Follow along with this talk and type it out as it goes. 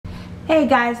Hey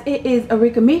guys, it is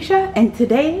Arickamisha and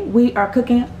today we are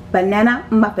cooking banana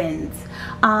muffins.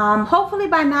 Hopefully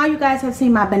by now you guys have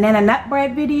seen my banana nut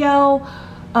bread video.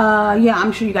 Yeah,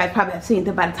 I'm sure you guys probably have seen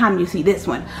it by the time you see this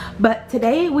one. But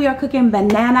today we are cooking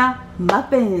banana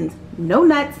muffins. No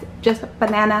nuts, just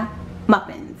banana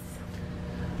muffins.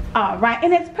 Alright,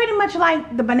 and it's pretty much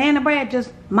like the banana bread,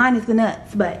 just minus the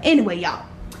nuts. But anyway, y'all.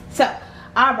 So,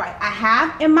 alright, I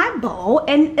have in my bowl,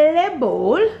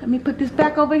 let me put this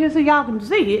back over here so y'all can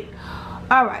see it.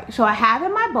 Alright, so I have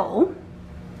in my bowl.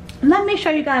 Let me show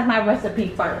you guys my recipe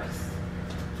first.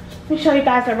 Let me show you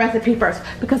guys the recipe first,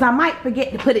 because I might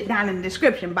forget to put it down in the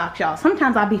description box, y'all.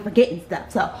 Sometimes I'll be forgetting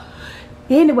stuff. So,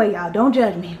 anyway, y'all, don't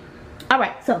judge me.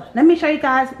 Alright, so let me show you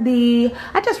guys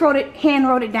I just hand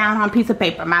wrote it down on a piece of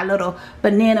paper. My little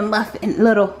banana muffin,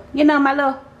 my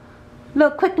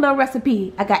little quick little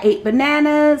recipe. I got 8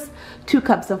 bananas, 2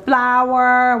 cups of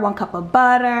flour, 1 cup of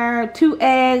butter, 2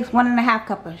 eggs, 1.5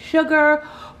 cup of sugar,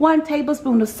 1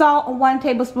 tablespoon of salt, and 1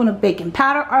 tablespoon of baking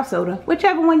powder or soda,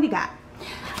 whichever one you got.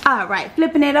 Alright,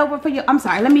 flipping it over for you. I'm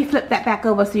sorry, let me flip that back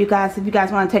over so you guys, if you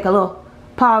guys want to take a little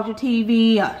pause your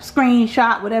TV or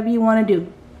screenshot, whatever you want to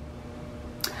do.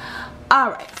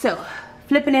 Alright, so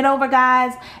flipping it over,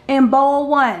 guys. In bowl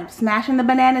 1, smashing the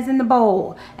bananas in the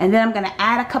bowl, and then I'm going to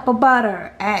add a cup of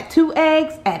butter, add 2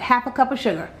 eggs, add half a cup of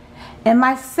sugar. In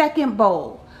my second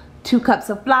bowl, 2 cups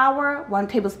of flour, 1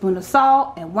 tablespoon of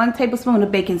salt, and 1 tablespoon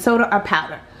of baking soda or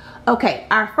powder. Okay,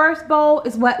 our first bowl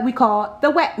is what we call the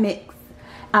wet mix.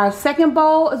 Our second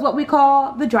bowl is what we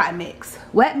call the dry mix.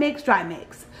 Wet mix, dry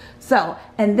mix. So,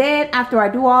 and then after I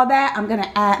do all that, I'm going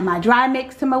to add my dry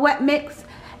mix to my wet mix.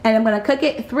 And I'm going to cook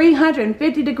it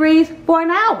 350 degrees for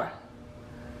an hour.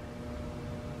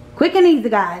 Quick and easy,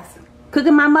 guys.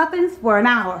 Cooking my muffins for an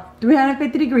hour.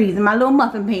 350 degrees in my little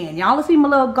muffin pan. Y'all will see my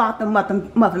little Gotham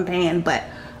muffin pan, but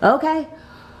okay.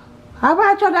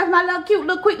 Alright, y'all, that's my little cute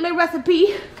little quick little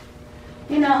recipe.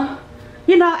 You know,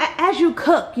 as you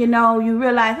cook, you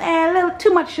realize, a little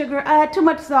too much sugar, too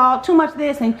much salt, too much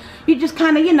this, and you just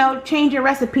kind of, change your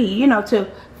recipe, to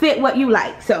fit what you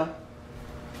like. So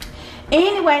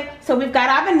anyway, so we've got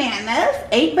our bananas,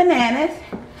 8 bananas,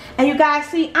 and you guys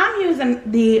see I'm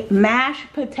using the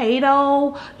mashed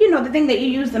potato, the thing that you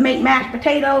use to make mashed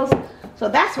potatoes. So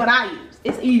that's what I use.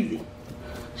 It's easy.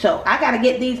 So I gotta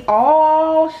get these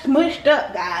all smushed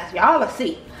up, guys. Y'all will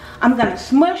see. I'm gonna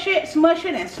smush it,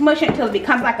 and smush it until it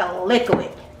becomes like a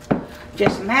liquid.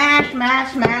 Just mash,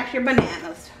 mash, mash your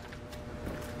bananas.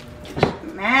 Just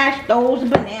mash those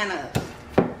bananas.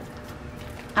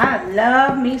 I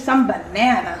love me some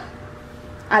banana.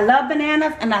 I love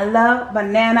bananas, and I love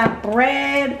banana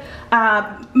bread.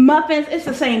 Muffins, it's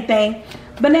the same thing.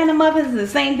 Banana muffins is the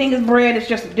same thing as bread. It's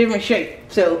just a different shape.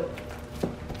 So,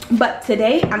 but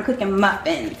today I'm cooking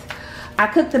muffins. I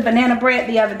cooked the banana bread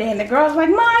the other day, and the girl's like,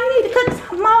 "Mom, you need to cook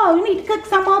some more. You need to cook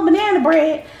some more banana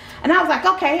bread." And I was like,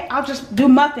 "Okay, I'll just do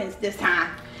muffins this time.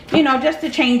 Just to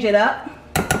change it up.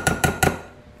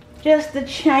 Just to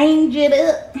change it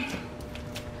up."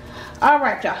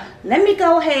 Alright, y'all, let me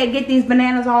go ahead and get these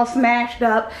bananas all smashed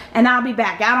up, and I'll be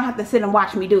back. Y'all don't have to sit and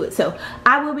watch me do it. So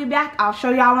I will be back. I'll show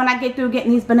y'all when I get through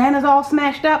getting these bananas all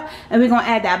smashed up, and we're going to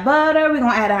add that butter. We're going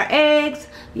to add our eggs.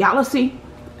 Y'all will see.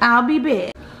 I'll be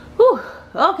back. Whew.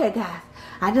 Okay, guys,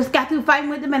 I just got through fighting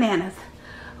with the bananas.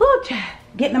 Whew, child.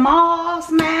 Getting them all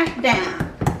smashed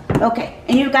down. Okay,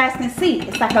 and you guys can see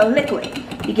it's like a liquid.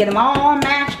 You get them all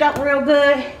mashed up real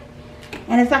good,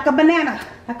 and it's like a banana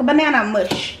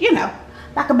mush,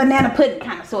 like a banana pudding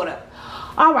kind of, sort of.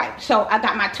 Alright, so I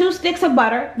got my 2 sticks of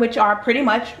butter, which are pretty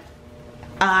much,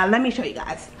 let me show you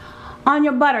guys. On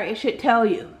your butter, it should tell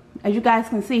you, as you guys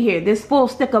can see here, this full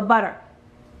stick of butter,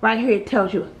 right here, it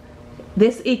tells you,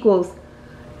 this equals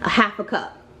a half a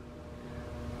cup.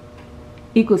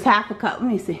 Equals half a cup. Let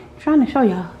me see. I'm trying to show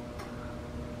y'all.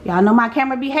 Y'all know my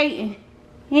camera be hating.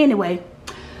 Anyway.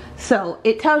 So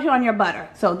it tells you on your butter.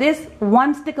 So this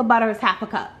 1 stick of butter is half a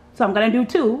cup. So I'm going to do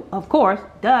 2, of course,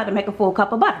 to make a full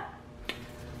cup of butter.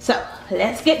 So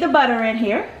let's get the butter in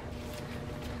here.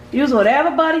 Use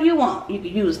whatever butter you want. You can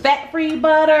use fat-free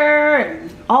butter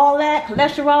and all that,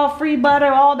 cholesterol-free butter,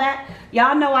 all that.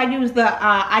 Y'all know I use the,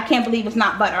 I can't believe it's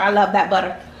not butter. I love that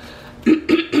butter.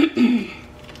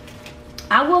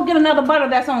 I will get another butter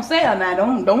that's on sale now.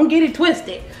 Don't get it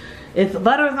twisted. If the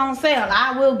butter is on sale,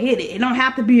 I will get it. It don't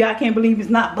have to be, I can't believe it's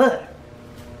not butter.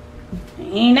 It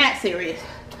ain't that serious.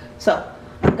 So,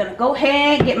 I'm going to go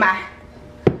ahead and get my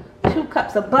 2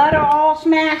 cups of butter all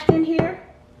smashed in here.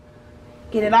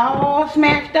 Get it all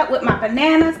smashed up with my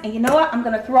bananas. And you know what? I'm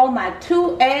going to throw my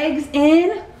 2 eggs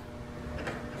in.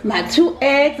 My 2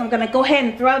 eggs, I'm going to go ahead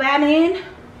and throw that in.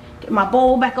 Get my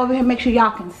bowl back over here, make sure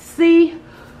y'all can see.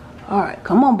 All right,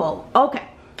 come on, bowl. Okay.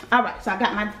 All right, so I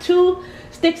got my 2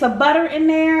 sticks of butter in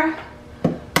there.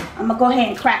 I'm gonna go ahead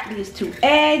and crack these 2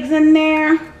 eggs in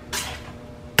there,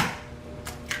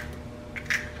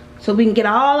 so we can get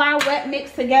all our wet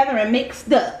mix together and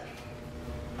mixed up.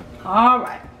 All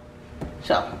right,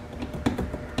 so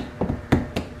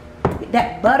get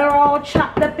that butter all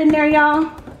chopped up in there,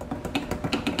 y'all.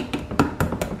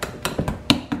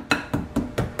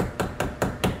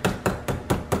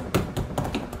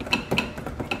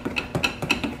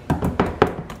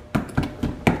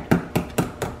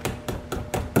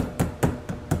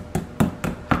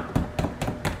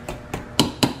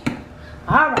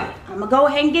 All right, I'm gonna go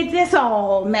ahead and get this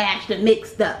all mashed and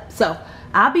mixed up. So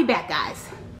I'll be back, guys.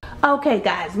 Okay,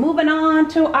 guys, moving on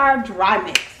to our dry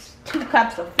mix. 2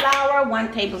 cups of flour,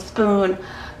 1 tablespoon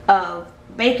of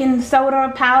baking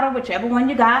soda powder, whichever one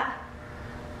you got,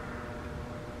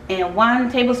 and 1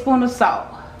 tablespoon of salt.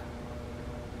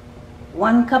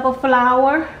 1 cup of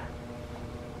flour,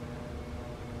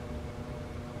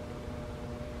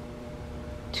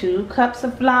 2 cups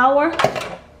of flour.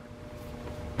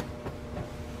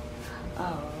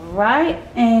 Right,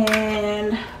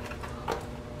 and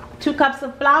 2 cups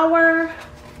of flour,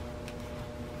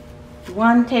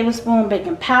 1 tablespoon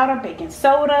baking powder, baking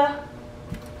soda,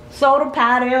 soda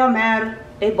powder, it don't matter,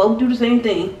 they both do the same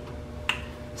thing.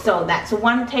 So that's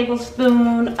 1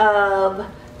 tablespoon of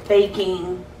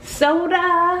baking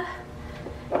soda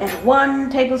and 1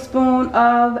 tablespoon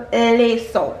of less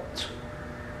salt.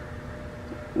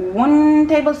 1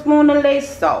 tablespoon of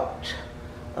less salt.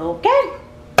 Okay.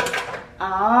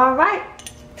 All right,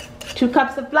 2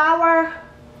 cups of flour,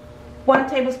 1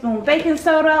 tablespoon baking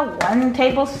soda, 1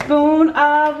 tablespoon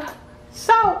of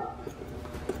salt.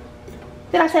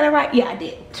 Did I say that right? Yeah, I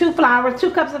did. 2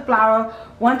 cups of flour,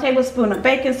 1 tablespoon of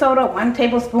baking soda, 1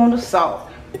 tablespoon of salt.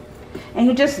 And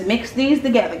you just mix these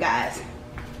together, guys.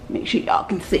 Make sure y'all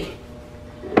can see.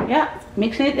 Yeah,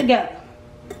 mixing it together.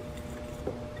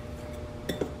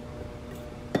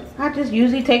 I just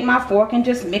usually take my fork and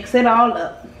just mix it all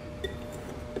up.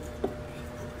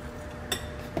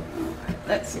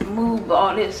 Let's move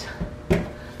all this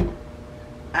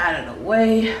out of the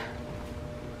way.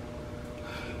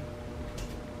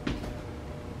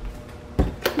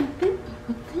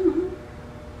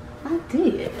 I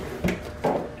did.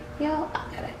 Y'all, I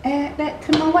gotta add that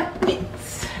to my wet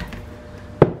mix.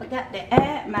 Forgot to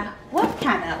add my, what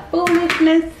kind of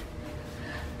foolishness?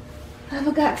 I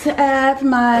forgot to add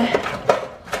my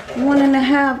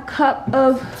 1.5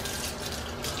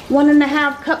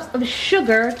 cups of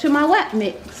sugar to my wet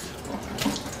mix.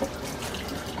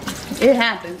 It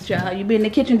happens, child. You be in the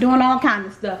kitchen doing all kinds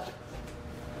of stuff.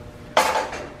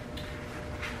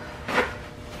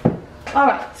 All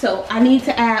right, so I need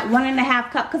to add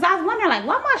 1.5 cups, because I was wondering, like,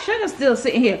 why my sugar still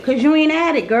sitting here? Because you ain't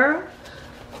added, girl.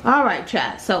 All right,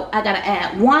 child. So I gotta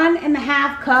add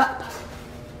 1.5 cup.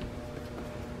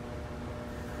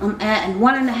 I'm adding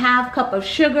 1.5 cup of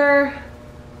sugar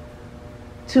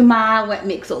to my wet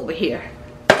mix over here.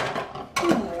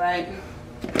 All right.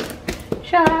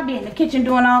 Child, I'll be in the kitchen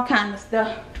doing all kinds of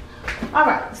stuff. All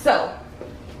right, so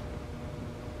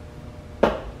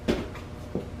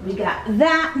we got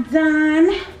that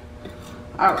done.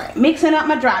 All right, mixing up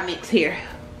my dry mix here.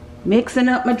 Mixing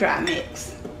up my dry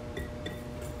mix.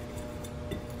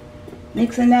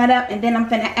 Mixing that up, and then I'm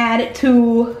gonna add it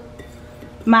to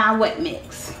my wet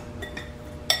mix.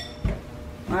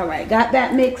 All right, got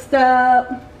that mixed up.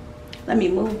 Let me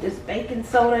move this baking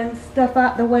soda and stuff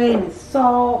out the way, and the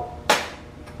salt.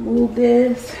 Move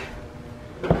this.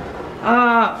 All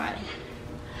right.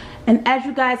 And as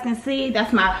you guys can see,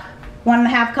 that's my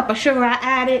 1.5 cup of sugar I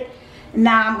added. And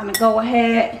now I'm gonna go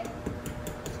ahead,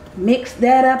 mix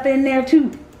that up in there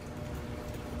too.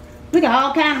 We got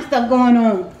all kinds of stuff going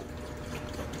on.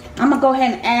 I'm gonna go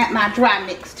ahead and add my dry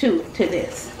mix too to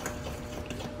this.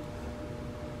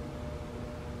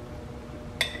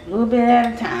 A little bit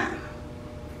at a time.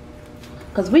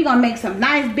 Because we're going to make some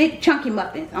nice big chunky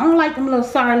muffins. I don't like them little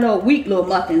sorry little weak little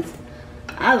muffins.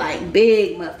 I like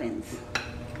big muffins.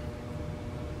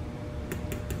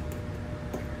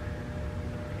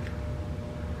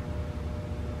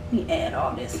 Let me add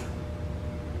all this.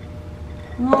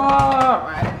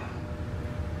 Alright.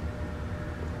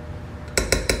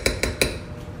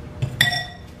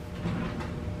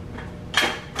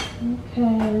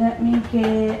 Okay, let me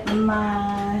get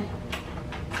my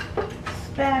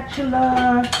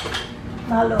spatula,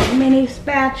 my little mini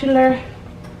spatula.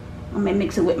 I'm gonna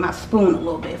mix it with my spoon a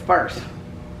little bit first.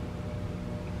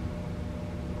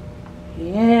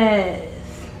 Yes.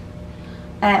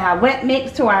 Add our wet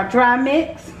mix to our dry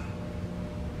mix.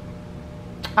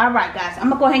 Alright guys, I'm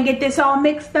gonna go ahead and get this all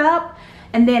mixed up,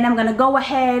 and then I'm gonna go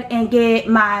ahead and get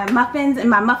my muffins in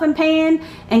my muffin pan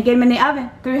and get them in the oven,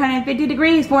 350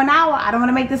 degrees for an hour. I don't want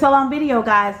to make this a long video,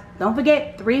 guys. Don't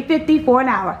forget, 350 for an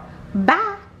hour.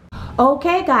 Bye.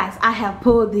 Okay guys, I have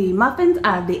pulled the muffins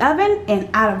out of the oven and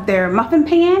out of their muffin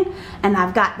pan, and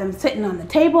I've got them sitting on the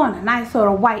table on a nice sort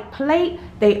of white plate.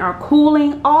 They are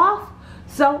cooling off.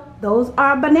 So those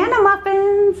are banana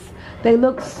muffins. They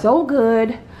look so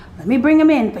good. Let me bring them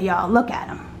in for y'all. Look at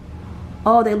them.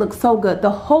 Oh, they look so good.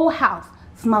 The whole house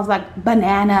smells like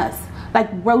bananas, like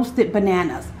roasted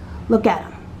bananas. Look at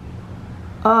them.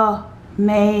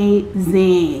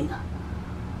 Amazing.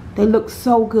 They look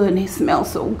so good and they smell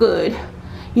so good.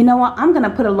 You know what? I'm going to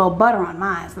put a little butter on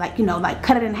mine. Like, you know, like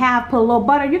cut it in half, put a little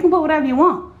butter. You can put whatever you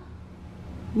want.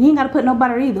 You ain't got to put no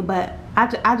butter either, but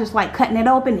I just like cutting it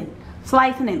open and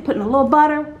slicing and putting a little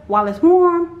butter while it's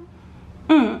warm.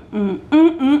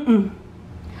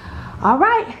 All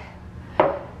right.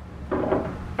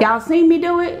 Y'all seen me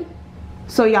do it,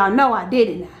 so y'all know I did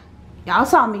it now. Y'all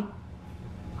saw me.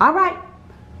 All right.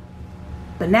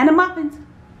 Banana muffins.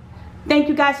 Thank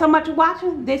you guys so much for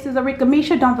watching. This is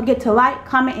Arickamisha. Don't forget to like,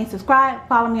 comment, and subscribe.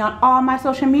 Follow me on all my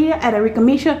social media at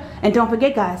Arickamisha. And don't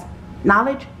forget, guys,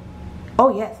 knowledge,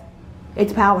 oh yes,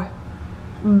 it's power.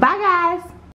 Bye, guys.